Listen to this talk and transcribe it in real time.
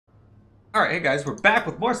Alright, hey guys, we're back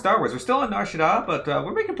with more Star Wars. We're still on Nar Shaddaa, but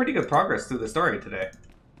we're making pretty good progress through the story today.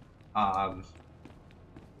 Um,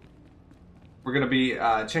 we're going to be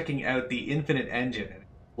checking out the Infinite Engine and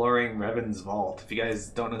exploring Revan's vault. If you guys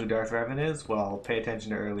don't know who Darth Revan is, well, pay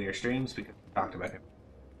attention to earlier streams because we talked about him.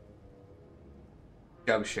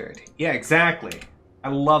 Jump shirt. Yeah, exactly. I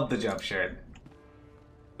love the jump shirt.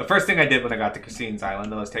 The first thing I did when I got to Cassine's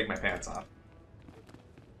Island was take my pants off.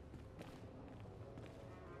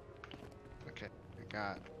 Okay, I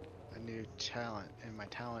got a new talent in my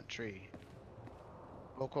talent tree.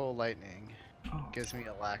 Vocal Lightning Oh. gives me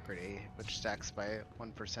Alacrity, which stacks by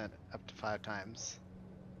 1% up to 5 times.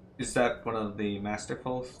 Is that one of the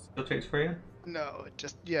masterful skill traits for you? No, it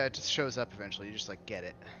just shows up eventually. You just like get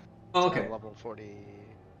it. Oh, It's okay. level 40,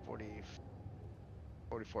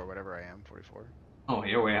 44, whatever I am, 44. Oh,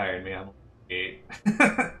 you're way higher than me. I'm 8.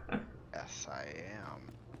 Yes, I am.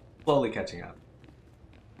 Slowly catching up.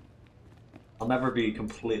 I'll never be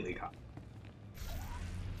completely caught.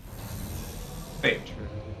 Wait,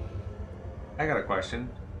 I got a question.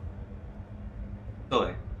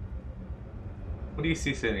 Silly. What do you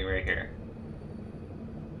see sitting right here?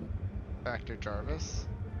 Factor Jarvis?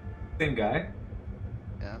 Same guy?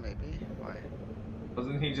 Yeah, maybe. Why?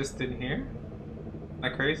 Wasn't he just in here? Am I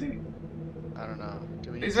crazy? I don't know.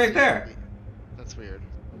 Do we He's need to right do there! That's weird.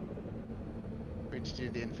 We need to do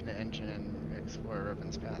the Infinite Engine and explore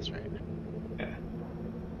Revan's past, right? Yeah.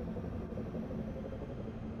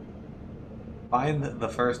 Find the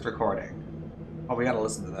first recording. Oh, we gotta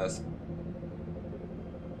listen to this.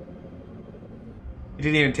 He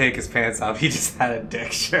didn't even take his pants off, he just had a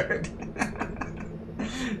dick shirt.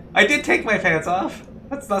 I did take my pants off.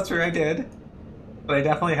 That's true, I did. But I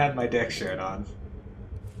definitely had my dick shirt on.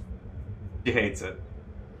 He hates it.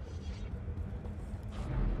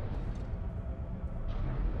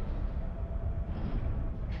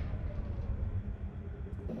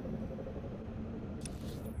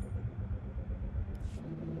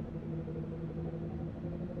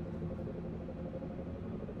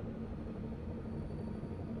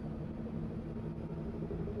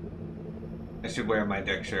 I should wear my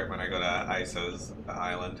dick shirt when I go to ISO's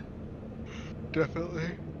island.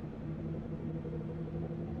 Definitely.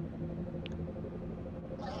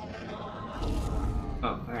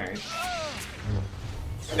 Oh, alright.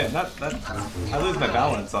 Yeah, I lose my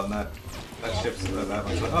balance on that ship's that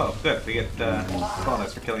much. Oh, good. We get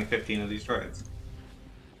bonus for killing 15 of these droids.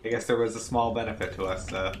 I guess there was a small benefit to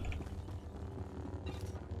us.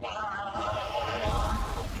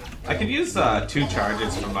 I could use 2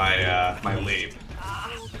 charges for my my leap.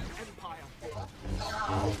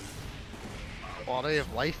 Quality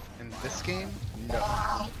of life in this game? No.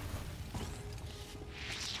 I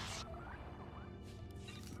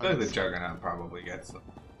feel like the Juggernaut probably gets them.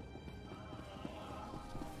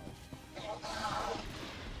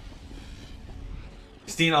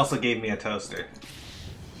 Christine also gave me a toaster.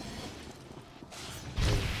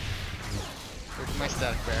 Where's my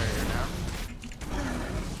static barrier now?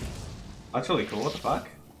 That's really cool. What the fuck?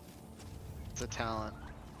 It's a talent.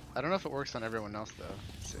 I don't know if it works on everyone else though.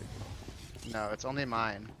 Let's see. No, it's only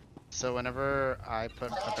mine. So whenever I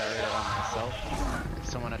put a barrier on myself, if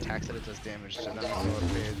someone attacks it, it does damage to them, so it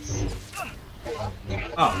fades.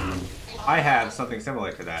 Oh, I have something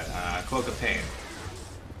similar to that. Cloak of Pain.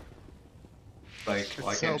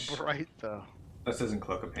 It's so bright though. This isn't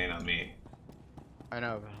Cloak of Pain on me. I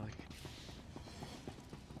know, but like,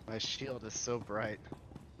 my shield is so bright.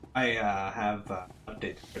 I have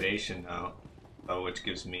update to predation though, which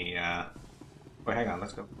gives me. Wait, hang on.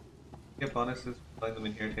 Let's go. Get bonuses. Playing them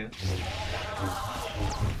in here too.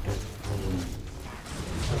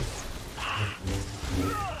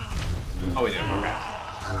 Oh, we did. Okay.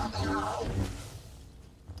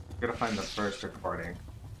 Gotta find the first recording.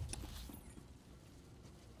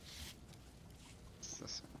 What's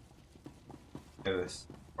this? Look at this.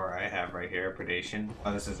 Or I have right here predation.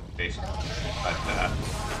 Oh, this isn't predation. But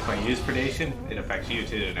if I use predation, it affects you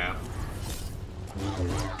too now.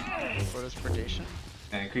 What is predation?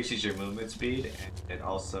 It increases your movement speed, and it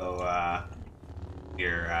also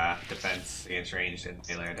your defense against ranged and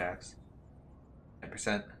melee attacks.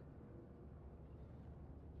 10%.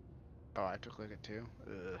 Oh, I have to click it too?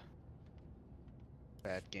 Ugh.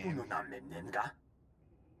 Bad game.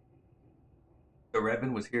 The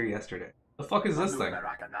Revan was here yesterday. The fuck is this thing?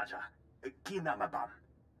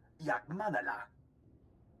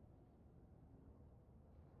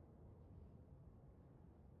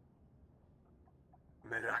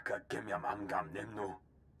 Meraka kemiam amgam nemnu,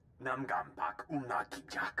 namgam bak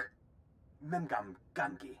kijak, memgam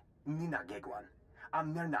gangi, nina gegwan,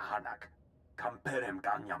 amnerna hanak, kamperem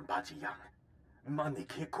ganyam bajiyang, Mani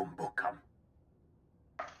ke kumbukam.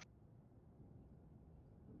 I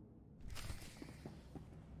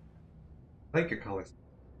like your colors.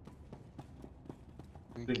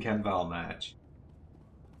 The Kenval match.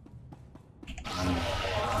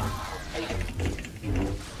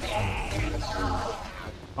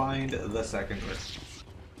 Find the second list.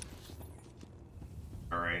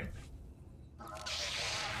 Alright.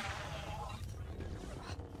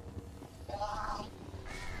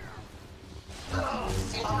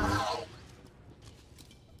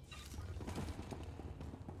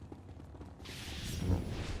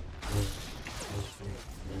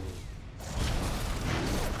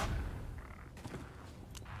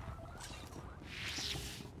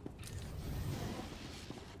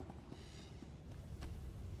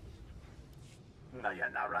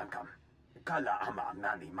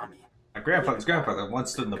 My grandfather's grandfather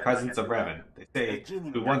once stood in the presence of Revan. They say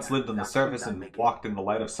we once lived on the surface and walked in the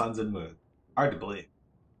light of suns and moons. Hard to believe.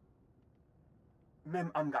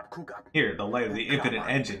 Here, the light of the infinite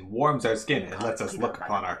engine warms our skin and lets us look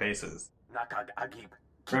upon our faces.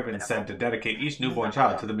 Revan said to dedicate each newborn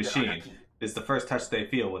child to the machine. It is the first touch they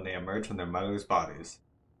feel when they emerge from their mother's bodies.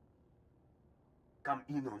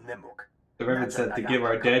 The Revan said to give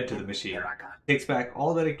our dead to the machine. It takes back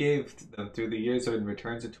all that it gave them through the years and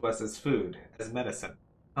returns it to us as food, as medicine.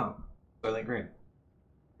 Oh, Soylent Green.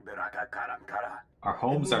 Our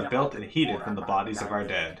homes are built and heated from the bodies of our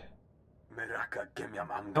dead.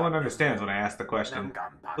 No one understands when I ask the question,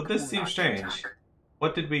 but this seems strange.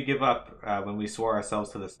 What did we give up when we swore ourselves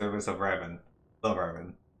to the service of Revan? Love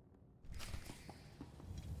Revan.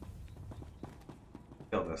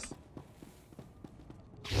 Kill this.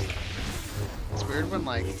 It's weird when,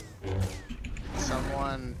 like,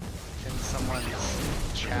 someone in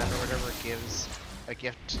someone's chat or whatever gives a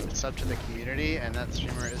gift sub to the community and that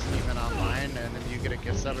streamer isn't even online, and then you get a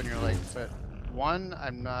gift sub and you're like, but one,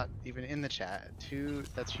 I'm not even in the chat. Two,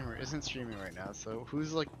 that streamer isn't streaming right now, so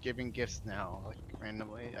who's like giving gifts now, like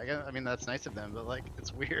randomly? I mean, that's nice of them, but like,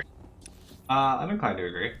 it's weird. I'm inclined to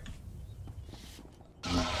agree.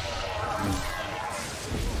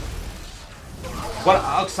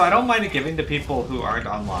 Well, so I don't mind it giving to people who aren't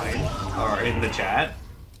online or in the chat,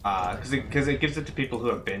 because it gives it to people who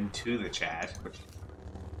have been to the chat.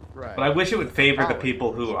 Right. But I wish it would favor the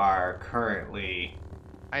people who are currently.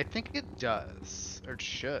 I think it does, or it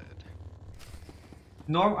should.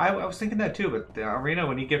 No, I was thinking that too, but the arena,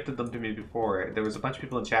 when he gifted them to me before, there was a bunch of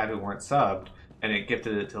people in chat who weren't subbed, and it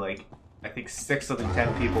gifted it to, like, I think 6 of the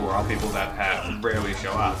 10 people were all people that have rarely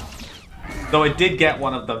show up. Though it did get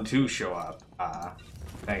one of them to show up.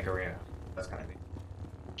 Thank Arena. That's kind of neat.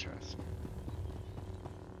 Interesting.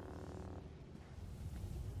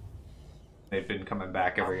 They've been coming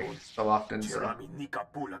back every so often, so.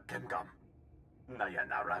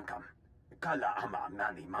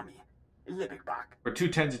 For 2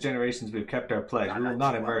 tens of generations we've kept our pledge. We will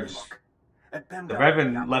not emerge. The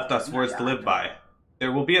Revan left us words to live by.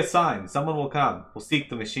 There will be a sign. Someone will come. Will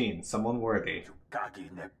seek the machine. Someone worthy.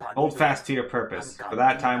 Hold fast to your purpose, for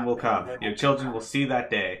that time will come. Your children will see that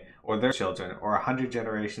day, or their children, or 100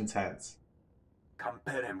 generations hence.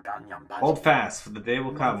 Hold fast, for the day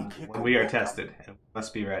will come when we are tested, and we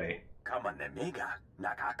must be ready.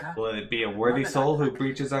 Will it be a worthy soul who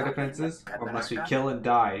breaches our defenses, or must we kill and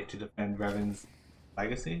die to defend Revan's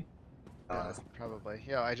legacy? Probably.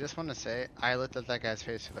 Yo, I just want to say, I looked at that guy's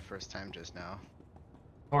face for the first time just now.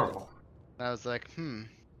 Horrible. And I was like,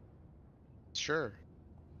 sure.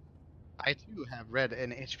 I too have read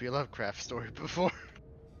an H.P. Lovecraft story before.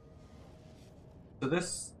 So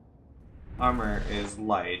this armor is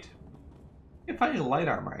light. I'm finding light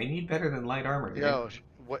armor. I need better than light armor, dude. Yo,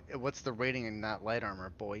 what's the rating in that light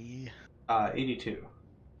armor, boy? 82.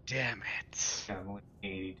 Damn it. Yeah, I'm only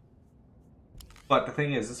 82. But the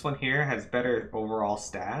thing is, this one here has better overall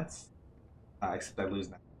stats. Except I lose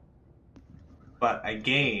now. But I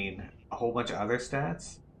gain a whole bunch of other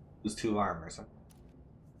stats. Lose 2 armor. So.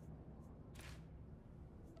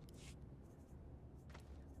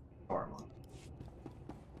 Horrible.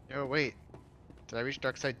 Yo, wait. Did I reach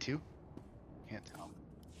dark side 2? Can't tell.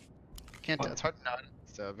 Can't tell. It's hard to know.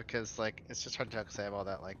 So, because, like, it's just hard to tell because I have all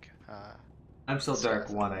that, like, I'm still dark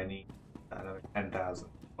 1. I need another 10,000.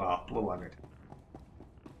 Well, a little under 10.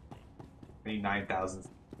 I need 9,000.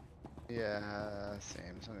 Yeah,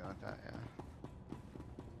 same. Something like that, yeah.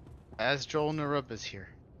 As Joel Narub is here.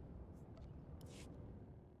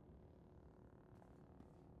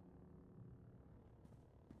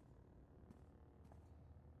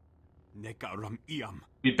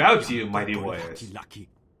 We bow to you, mighty warriors.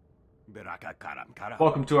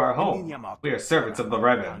 Welcome to our home. We are servants of the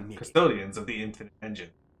Revan, custodians of the infinite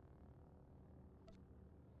engine.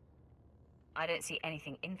 I don't see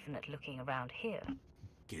anything infinite looking around here.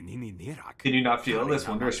 Can you not feel this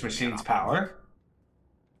wondrous machine's power?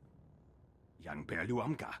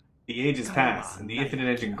 The ages pass, and the infinite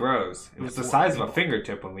engine grows. It was the size of a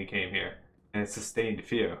fingertip when we came here, and it sustained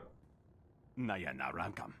few.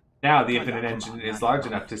 Now the infinite engine is large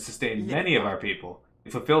enough to sustain many of our people.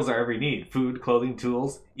 It fulfills our every need: food, clothing,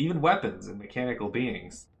 tools, even weapons and mechanical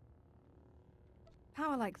beings.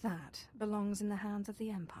 Power like that belongs in the hands of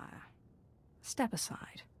the Empire. Step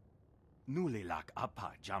aside.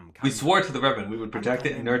 We swore to the Revan we would protect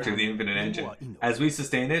it and nurture the infinite engine. As we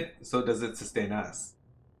sustain it, so does it sustain us.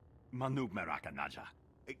 Without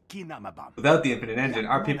the infinite engine,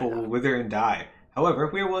 our people will wither and die. However,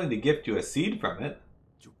 we are willing to gift you a seed from it.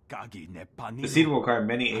 The seed will require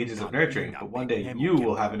many ages of nurturing, but one day you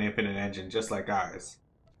will have an infinite engine just like ours.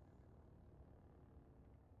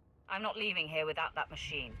 I'm not leaving here without that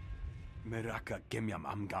machine. The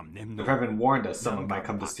Revan warned us someone might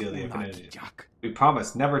come to steal the infinite engine. We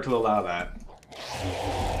promise never to allow that.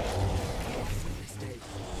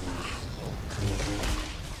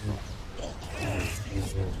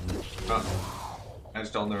 Oh.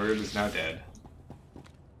 Ajtal Narud is now dead.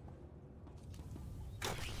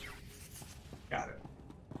 Got it.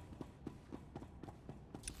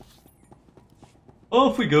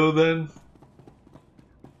 Off we go then.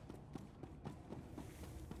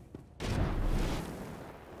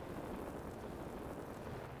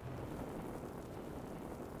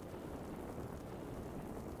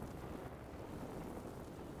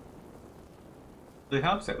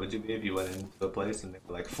 How upset would you be if you went into the place and they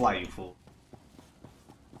were like, "Fly, you fool,"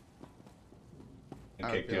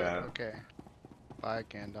 and kicked you out? Okay. Bye,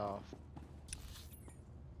 Gandalf.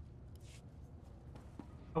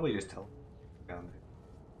 Probably just tell down there.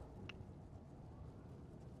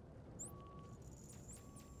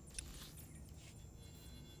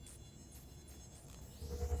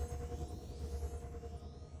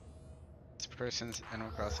 This person's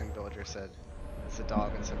Animal Crossing villager said, it's a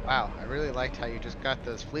dog, and said, "Wow, I really liked how you just got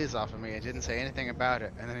those fleas off of me. I didn't say anything about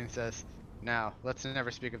it." And then he says, "Now, let's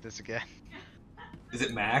never speak of this again." Is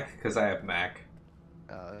it Mac? Because I have Mac.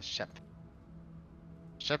 Shep.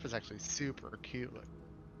 Shep is actually super cute. Look,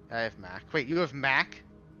 I have Mac. Wait, you have Mac?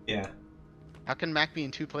 Yeah. How can Mac be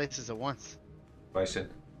in two places at once? Question.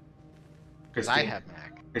 Because I have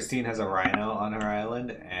Mac. Christine has a rhino on her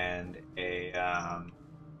island and a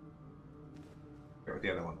where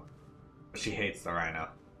the other one was. She hates the rhino.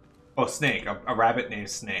 Oh, Snake. A rabbit named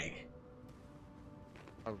Snake.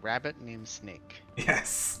 A rabbit named Snake.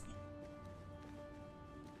 Yes.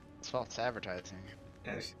 It's false advertising.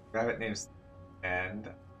 Yeah, rabbit named Snake. And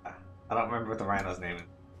I don't remember what the rhino's name is.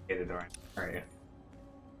 Hated the rhino. Where are you?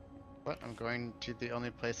 What? I'm going to the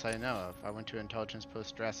only place I know of. I went to Intelligence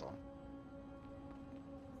Post Dressel.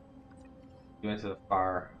 You went to the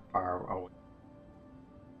far away.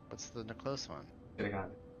 What's the close one? Should have gone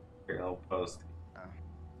to Imperial Post. Oh,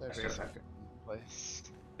 there's I a should've had place.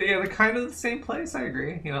 Yeah, they're kind of the same place, I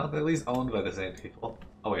agree. You know, they're at least owned by the same people.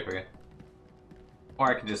 I'll wait for you.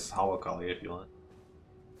 Or I can just hollow call you if you want.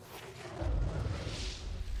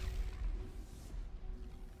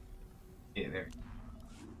 Yeah, there.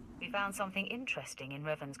 We found something interesting in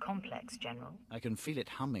Revan's complex, General. I can feel it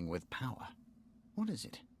humming with power. What is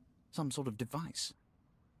it? Some sort of device?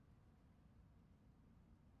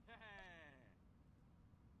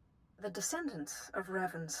 The descendants of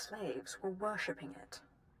Revan's slaves were worshipping it.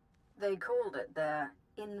 They called it their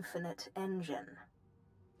infinite engine.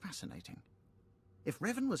 Fascinating. If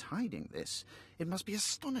Revan was hiding this, it must be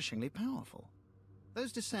astonishingly powerful.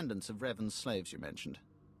 Those descendants of Revan's slaves you mentioned,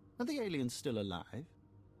 are the aliens still alive?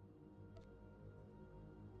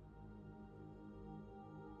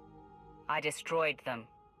 I destroyed them.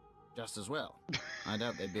 Just as well. I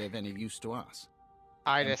doubt they'd be of any use to us.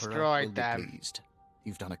 I Emperor destroyed will be them. pleased.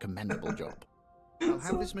 You've done a commendable job. I'll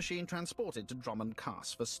have this machine transported to Drummond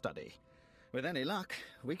Cass for study. With any luck,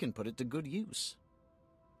 we can put it to good use.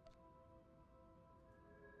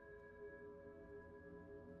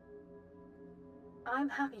 I'm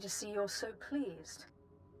happy to see you're so pleased.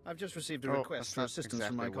 I've just received a Oh, request for that's not assistance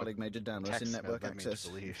from my exactly what colleague Major Danvers in text network led me to access.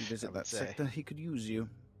 believe, If you I visit would that say. sector, he could use you.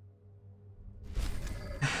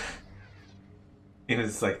 It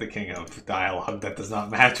is like the king of dialogue that does not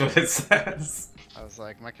match what it says. I was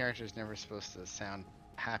like, my character's never supposed to sound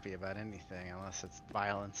happy about anything unless it's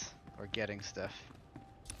violence or getting stuff.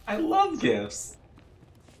 I love gifts.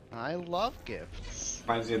 I love gifts.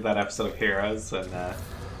 Reminds me of that episode of Heroes when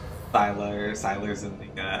Siler's in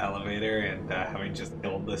the elevator and having just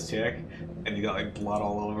killed this chick, and you got like blood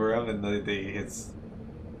all over him, and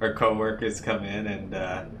her co-workers come in and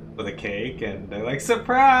with a cake, and they're like,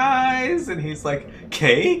 surprise! And he's like,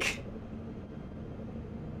 cake?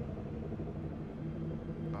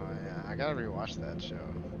 Oh yeah, I gotta rewatch that show.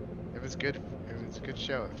 It was good. It was a good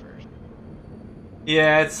show at first.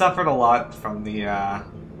 Yeah, it suffered a lot from the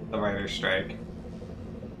writer's strike.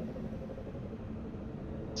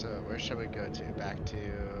 So where should we go to? Back to.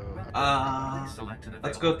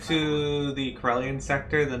 Let's go to the Corellian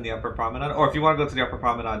sector, then the Upper Promenade. Or if you want to go to the Upper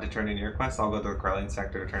Promenade to turn in your quest, I'll go to the Corellian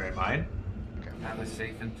sector to turn in mine. Okay. Have a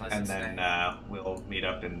safe and pleasant And then we'll meet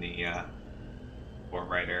up in the War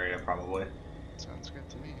Right area, probably. Sounds good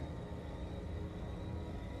to me.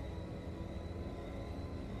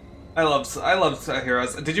 I love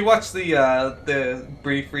Heroes. Did you watch the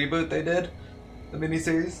brief reboot they did, the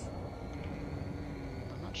miniseries?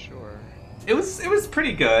 I'm not sure. It was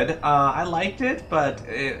pretty good. I liked it, but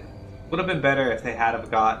it would have been better if they had have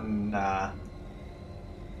gotten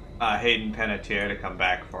Hayden Panettiere to come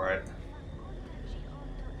back for it.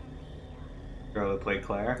 Girl who played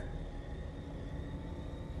Claire.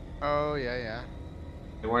 Oh yeah, yeah.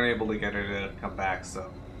 They weren't able to get her to come back, so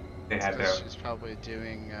they had to. She's probably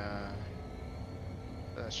doing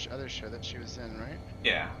the other show that she was in, right?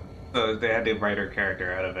 Yeah. So they had to write her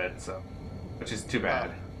character out of it, so which is too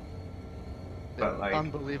bad. But like,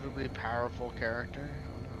 unbelievably powerful character.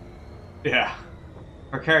 Oh, no. yeah,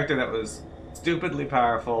 her character that was stupidly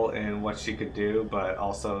powerful in what she could do, but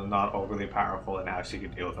also not overly powerful in how she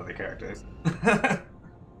could deal with other characters.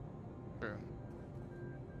 True.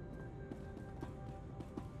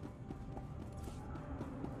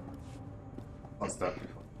 What's that?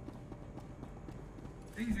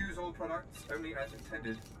 Please use all products only as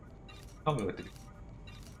intended. Tell me what to do.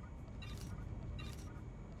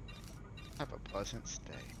 Have a pleasant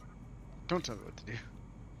stay. Don't tell me what to do.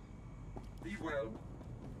 Be well.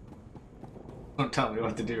 Don't tell me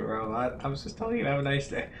what to do, robot. I was just telling you to have a nice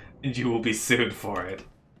day, and you will be sued for it.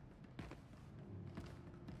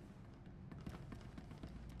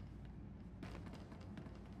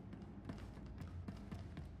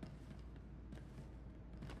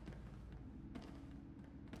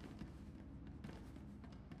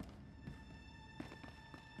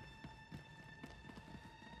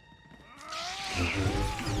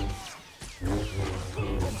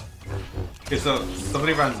 Okay, so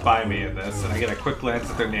somebody runs by me in this, and I get a quick glance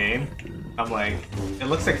at their name. I'm like, it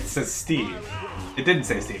looks like it says Steve. It didn't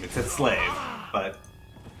say Steve, it said Slave, but...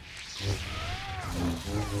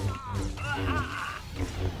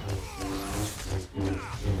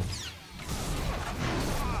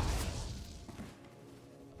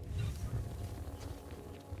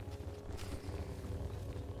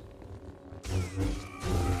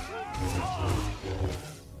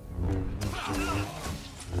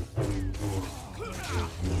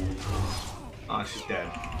 Oh, she's dead.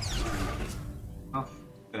 Oh,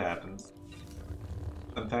 it happens.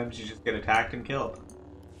 Sometimes you just get attacked and killed.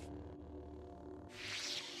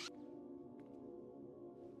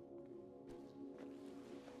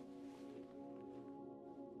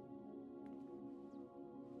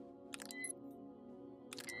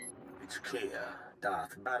 It's clear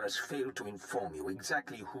Darth Barras failed to inform you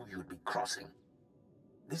exactly who you'd be crossing.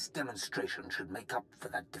 This demonstration should make up for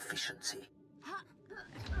that deficiency.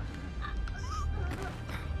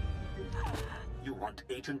 You want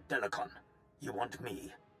Agent Delicon. You want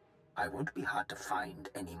me. I won't be hard to find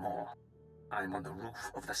anymore. I'm on the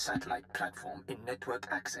roof of the satellite platform in network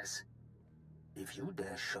access. If you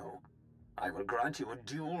dare show, I will grant you a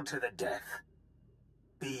duel to the death.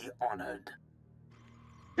 Be honored.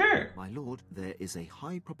 Sure. My lord, there is a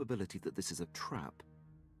high probability that this is a trap.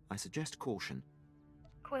 I suggest caution.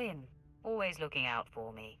 Quinn, always looking out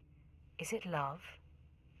for me. Is it love?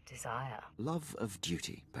 Desire? Love of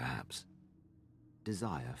duty, perhaps.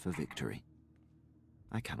 Desire for victory.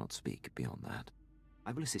 I cannot speak beyond that.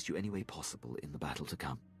 I will assist you any way possible in the battle to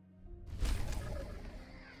come.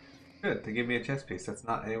 Good, they give me a chess piece. That's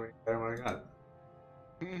not anywhere better than what I got.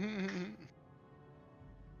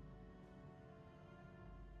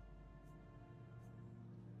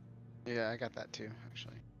 Yeah, I got that too,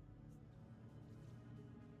 actually.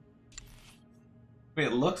 I mean,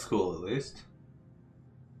 it looks cool at least.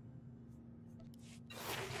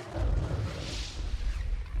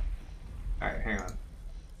 Alright, hang on.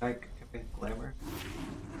 Can I glamour?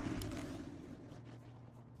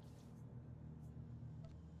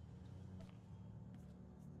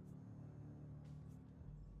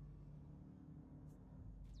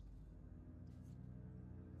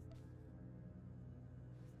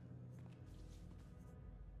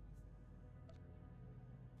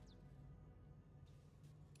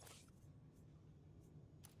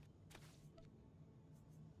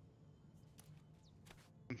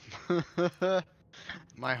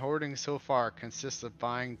 My hoarding so far consists of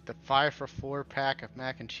buying the 5 for $4 pack of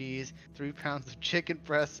mac and cheese, 3 pounds of chicken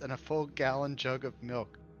breasts, and a full gallon jug of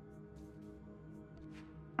milk.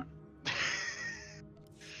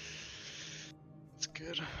 It's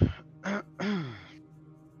good.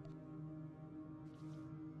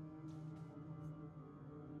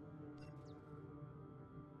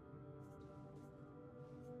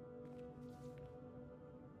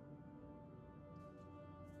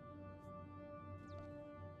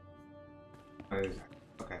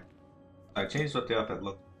 Okay. I changed what the outfit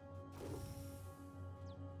looked.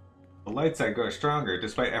 The light side grows stronger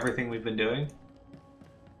despite everything we've been doing.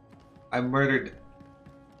 I murdered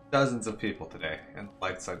dozens of people today, and the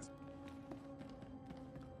light side.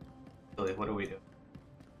 Billy, what do we do?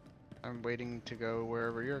 I'm waiting to go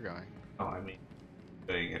wherever you're going. Oh, I mean,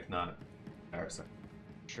 doing if not, embarrassing.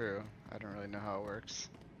 True. I don't really know how it works.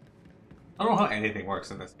 I don't know how anything works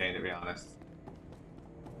in this game, to be honest.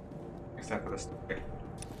 Except for the story.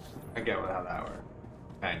 I get how that works.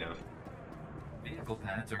 Kind of. Vehicle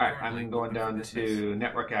paths are Alright, I'm going down to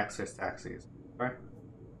network access taxis. Alright?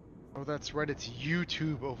 Oh, that's right. It's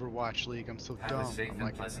YouTube Overwatch League. I'm so Have a dumb. safe I'm and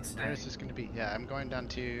like, pleasant stay. where is this gonna be? Yeah, I'm going down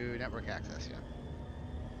to network access. Yeah.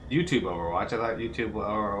 YouTube Overwatch? I thought YouTube or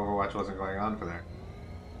Overwatch wasn't going on for there.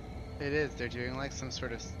 It is. They're doing like some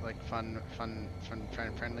sort of like fun,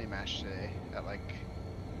 friendly match today at like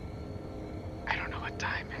I don't know what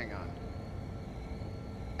time. Hang on.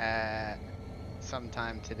 At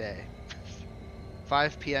sometime today,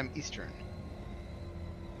 5 p.m. Eastern.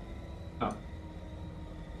 Oh.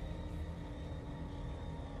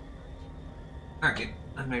 Okay,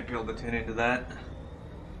 I might be able to tune into that.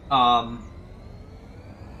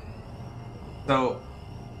 So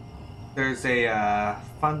there's a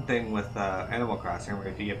fun thing with Animal Crossing where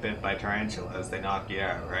if you get bit by tarantulas, they knock you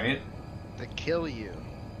out, right? They kill you.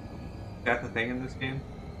 Is that the thing in this game?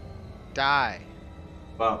 Die.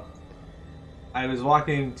 Well, I was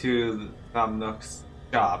walking to Tom Nook's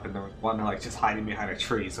shop, and there was one like just hiding behind a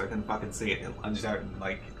tree, so I couldn't fucking see it. And it lunged out and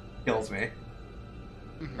like kills me.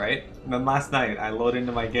 Right? And then last night, I load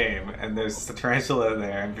into my game, and there's a tarantula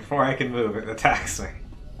there, and before I can move, it attacks me.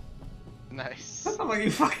 Nice. I'm like,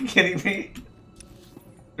 you fucking kidding me?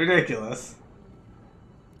 Ridiculous.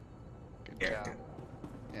 Good job.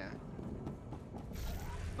 Yeah.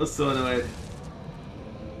 I was so annoyed.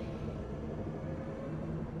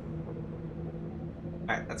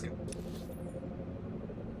 Alright, that's good.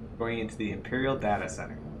 Going into the Imperial Data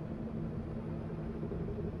Center.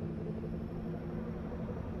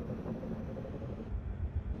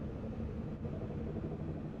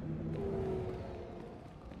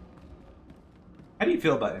 How do you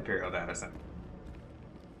feel about Imperial Data Center?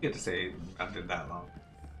 You get to say I've been that long.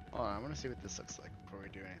 Hold on, I want to see what this looks like before we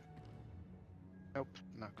do anything. Nope,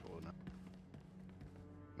 not cool enough.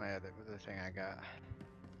 My other thing I got.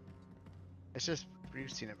 It's just,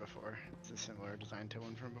 we've seen it before. It's a similar design to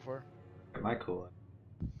one from before. Am I cool?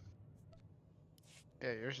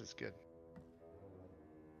 Yeah, yours is good.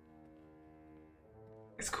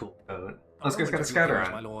 It's cool. Let's get a scouter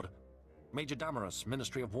on. My lord. Major Damaris,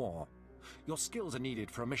 Ministry of War. Your skills are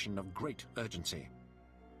needed for a mission of great urgency.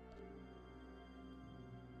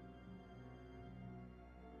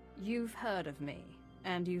 You've heard of me,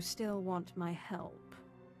 and you still want my help.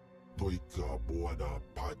 We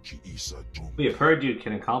have heard you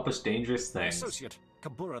can accomplish dangerous things. Associate,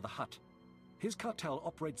 Kabura the Hutt. His cartel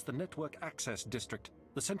operates the Network Access District,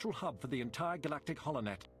 the central hub for the entire galactic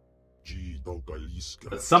holonet.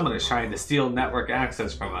 But someone is trying to steal network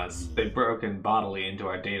access from us. They've broken bodily into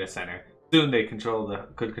our data center. Soon they could control the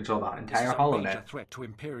entire This is a holonet. major threat to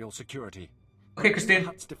Imperial security. Okay, Christine. The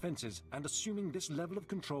Hutt's defenses, and assuming this level of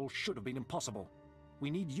control should have been impossible. We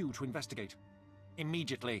need you to investigate.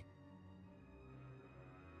 Immediately.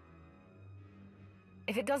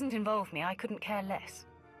 If it doesn't involve me, I couldn't care less.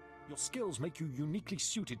 Your skills make you uniquely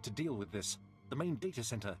suited to deal with this. The main data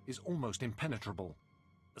center is almost impenetrable.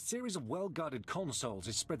 A series of well-guarded consoles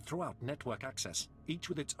is spread throughout network access, each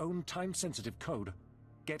with its own time-sensitive code.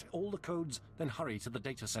 Get all the codes, then hurry to the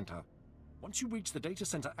data center. Once you reach the data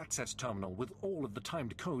center access terminal with all of the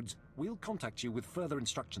timed codes, we'll contact you with further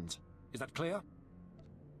instructions. Is that clear?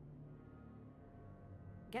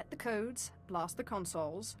 Get the codes, blast the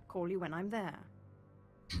consoles, call you when I'm there.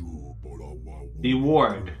 Be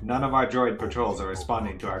warned, none of our droid patrols are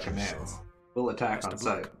responding to our commands. We'll attack on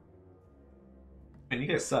sight. Man, you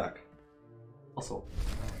guys suck. Also,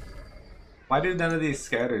 why did none of these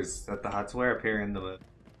scouters that the Hutts wear appear in the movie?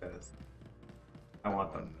 Because I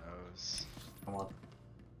want them. Knows. I want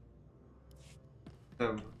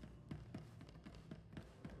them.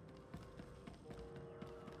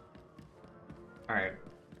 Alright.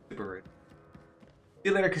 Super rude. See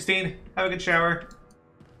you later, Christine. Have a good shower.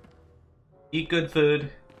 Eat good food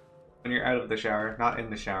when you're out of the shower, not in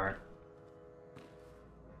the shower.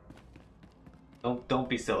 Don't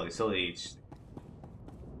be silly. Silly eats.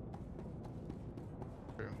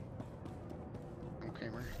 True. I'm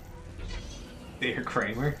Kramer. You're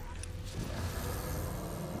Kramer?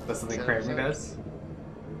 That's something Kramer does?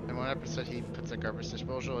 In one episode, he puts a garbage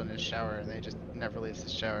disposal in his shower, and they just never leaves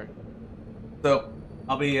his shower. So,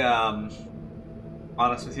 I'll be honest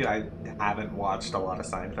with you, I haven't watched a lot of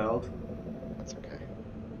Seinfeld. That's okay.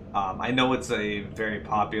 I know it's a very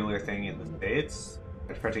popular thing in the States,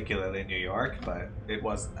 particularly in New York, but it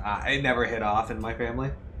never hit off in my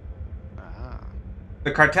family.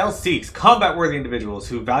 The cartel seeks combat-worthy individuals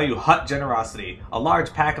who value hut generosity. A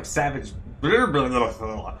large pack of savage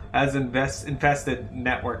has infested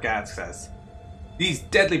network access. These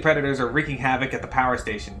deadly predators are wreaking havoc at the power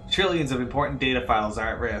station. Trillions of important data files are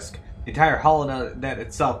at risk. The entire holonet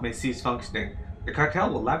itself may cease functioning. The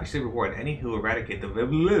cartel will lavishly reward any who eradicate the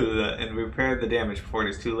and repair the damage before it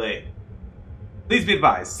is too late. Please be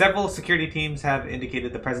advised, several security teams have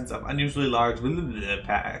indicated the presence of unusually large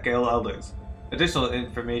elders. Additional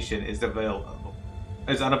information is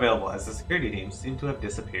unavailable as the security teams seem to have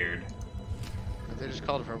disappeared. Are they just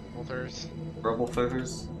called Verbulthers?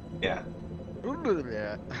 Verbulthers? Yeah.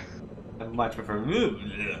 Yeah. I much prefer than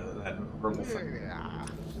Verbulthers. Yeah.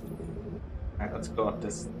 Alright, let's go up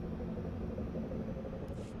this.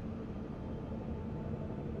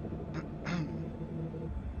 I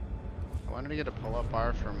wanted to get a pull-up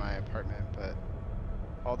bar for my apartment, but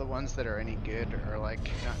all the ones that are any good are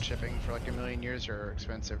like not shipping for like a million years or are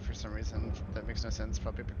expensive for some reason. That makes no sense,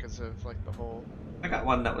 probably because of like the whole... I got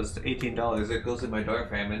one that was $18. It goes in my door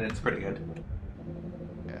frame and it's pretty good.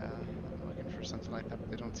 Yeah, I'm looking for something like that,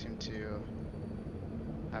 but they don't seem to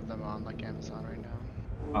have them on like Amazon right now.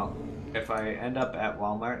 Well, if I end up at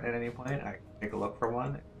Walmart at any point, I can take a look for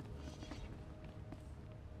one.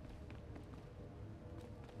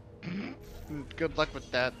 Good luck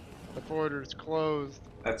with that. The border's closed.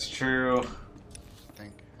 That's true. I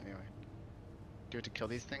think. Anyway. Do it to kill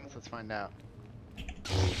these things? Let's find out. Yeah.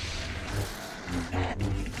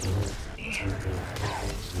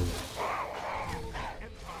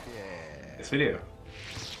 Yes, we do.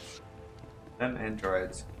 Them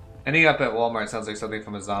androids. Ending up at Walmart sounds like something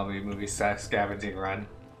from a zombie movie scavenging run.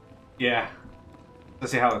 Yeah.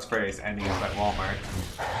 Let's see how it's phrased. Ending up at Walmart.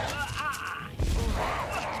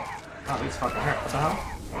 Oh, these fucking hurt. What the hell?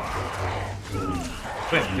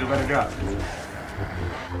 Quinn, do a better job.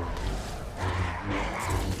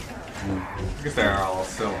 I guess they are all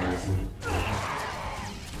silver.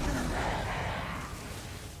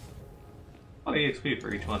 Oh, EXP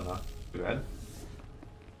for each one, though. Too bad.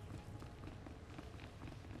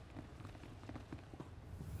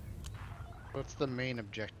 What's the main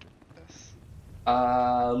objective of this?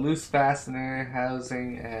 Loose fastener,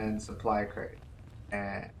 housing, and supply crate.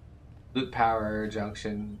 And loot power,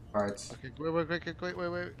 junction, parts. Okay,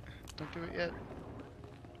 wait. Don't do it yet.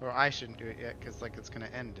 Or I shouldn't do it yet, because like it's gonna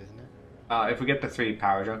end, isn't it? If we get the 3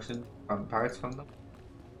 power junction parts from them.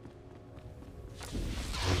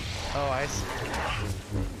 Oh, I see.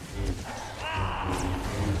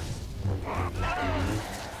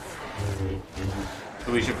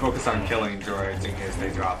 So we should focus on killing droids in case they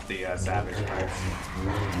drop the savage parts.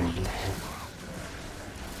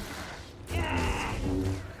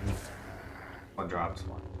 One drops,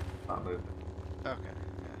 one not moving. Okay.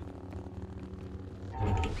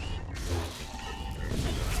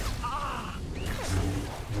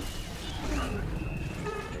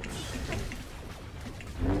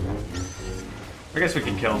 I guess we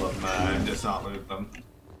can kill them and just not loot them.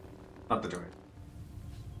 Not the droid.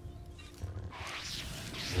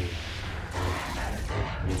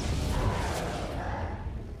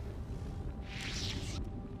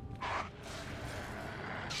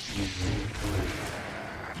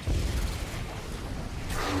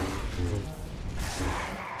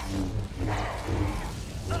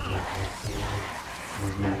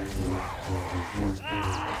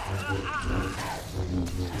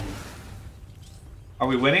 Are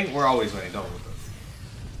we winning? We're always winning, don't we?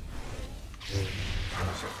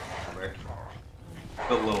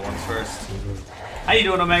 The little ones first. How you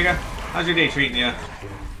doing, Omega? How's your day treating you?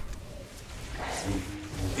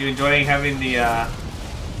 You enjoying having the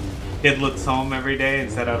kidlets home every day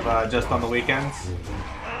instead of just on the weekends?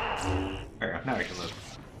 There we go. Now we can live.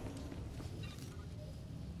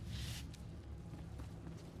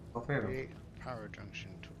 Create power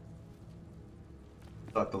junction tool.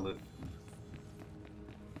 Got the loot.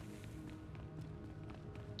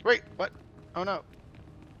 Wait, what? Oh no.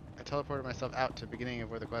 I teleported myself out to the beginning of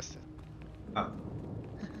where the quest is. Oh.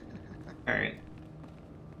 Alright.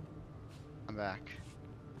 I'm back.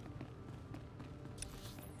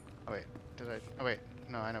 Oh wait, did I? Oh wait,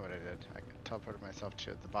 no, I know what I did. I teleported myself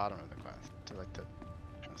to the bottom of the quest to like the.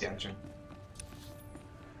 Gotcha.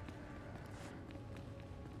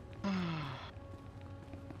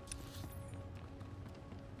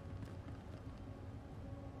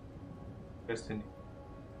 Kristen.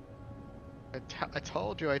 I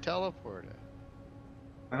told you I teleported.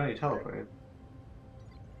 I know you teleported.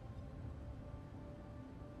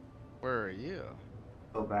 Where are you?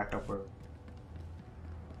 Go back up where.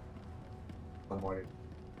 One more.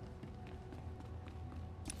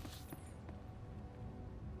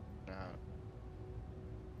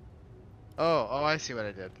 Oh, I see what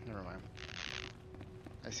I did. Never mind.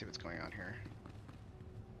 I see what's going on here.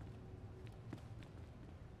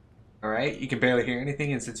 Alright, you can barely hear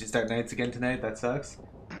anything, and since you start nights again tonight, that sucks.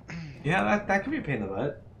 Yeah, that could be a pain in the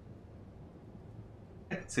butt.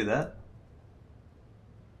 I can see that.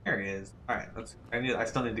 There he is. Alright, let's. I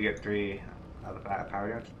still need to get 3 out of the power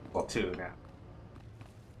down. Well, 2 now.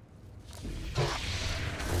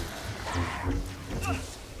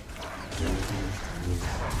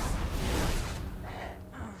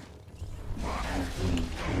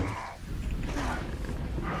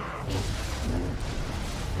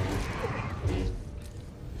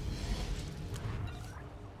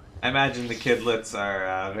 I imagine the kidlets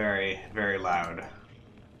are very, very loud.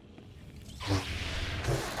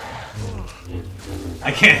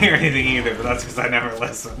 I can't hear anything either, but that's because I never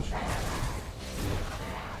listen.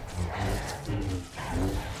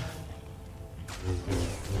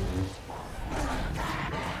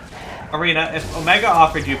 Arena, if Omega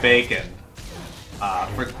offered you bacon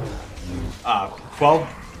for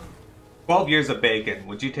 12 years of bacon,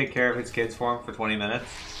 would you take care of his kids for him for 20 minutes?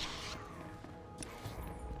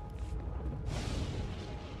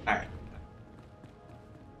 Alright.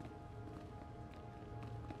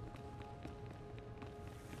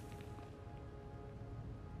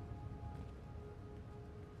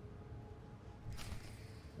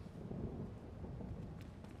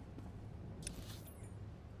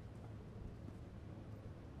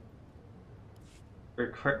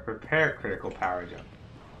 Prepare critical power jump.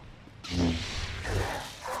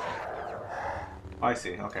 Oh, I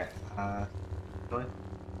see. Okay. Really?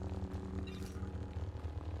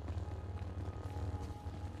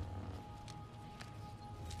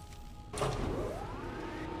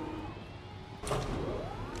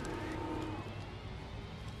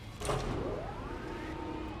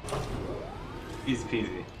 Easy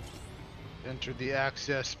peasy. Enter the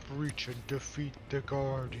access breach and defeat the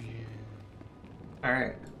Guardian.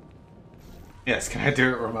 Alright. Yes, can I do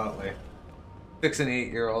it remotely? 6 and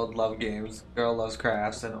 8-year-old love games. Girl loves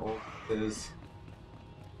crafts, and old is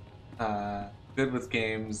good with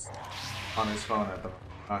games on his phone at the moment.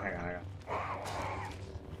 Oh, hang on.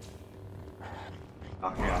 Oh,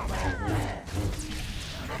 hang on.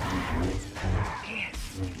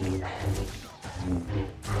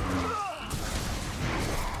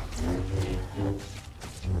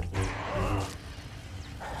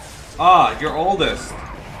 Ah, you're oldest.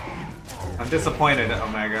 I'm disappointed,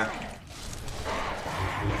 Omega.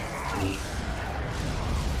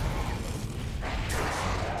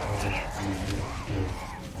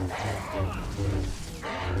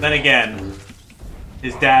 Then again,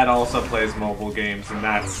 his dad also plays mobile games, and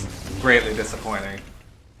that's greatly disappointing.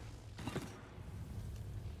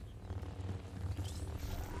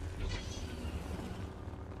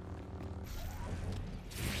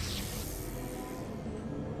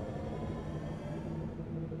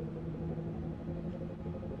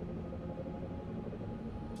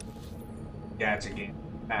 Gacha game.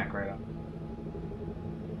 Back right up.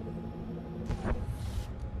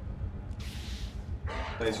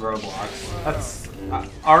 Plays Roblox. That's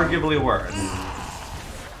arguably worse.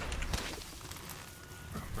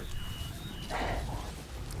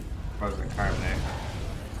 Frozen Carbonate.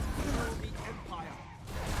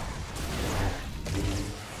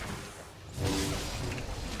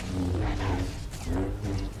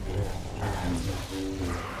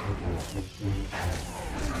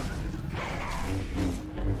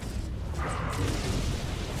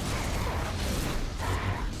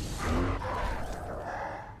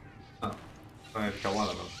 Oh, I have to kill one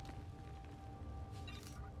of them.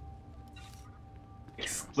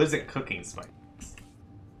 Exquisite cooking spice.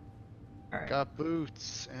 Alright. Got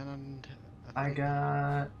boots and I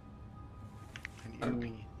got an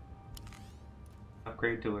ERP.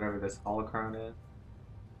 Upgrade to whatever this holocron is.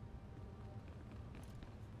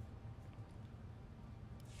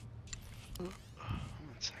 One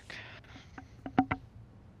sec.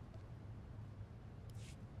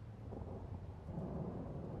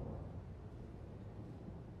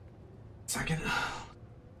 Second.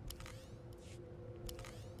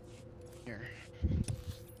 Here.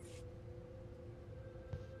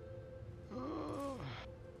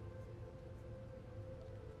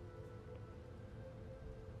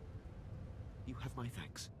 You have my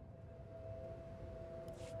thanks.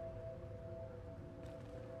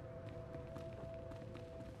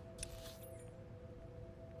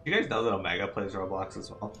 You guys know that Omega plays Roblox as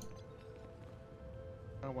well?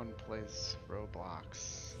 No one plays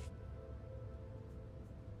Roblox.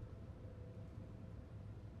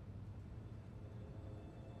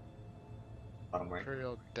 Bottom right.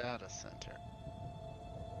 Imperial Data Center.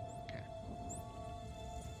 Okay.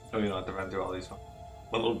 Oh, you don't have to run through all these.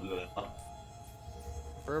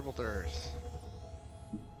 Verbal Thurs.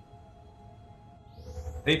 How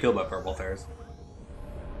do you feel about purple thairs?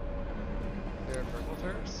 They're Verbal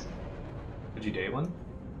Thurs? Would you date one?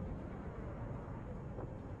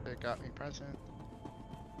 They got me present.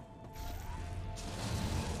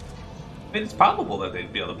 I mean, it's probable that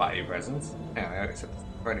they'd be able to buy you presents. Yeah, I accept this.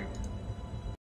 Ready.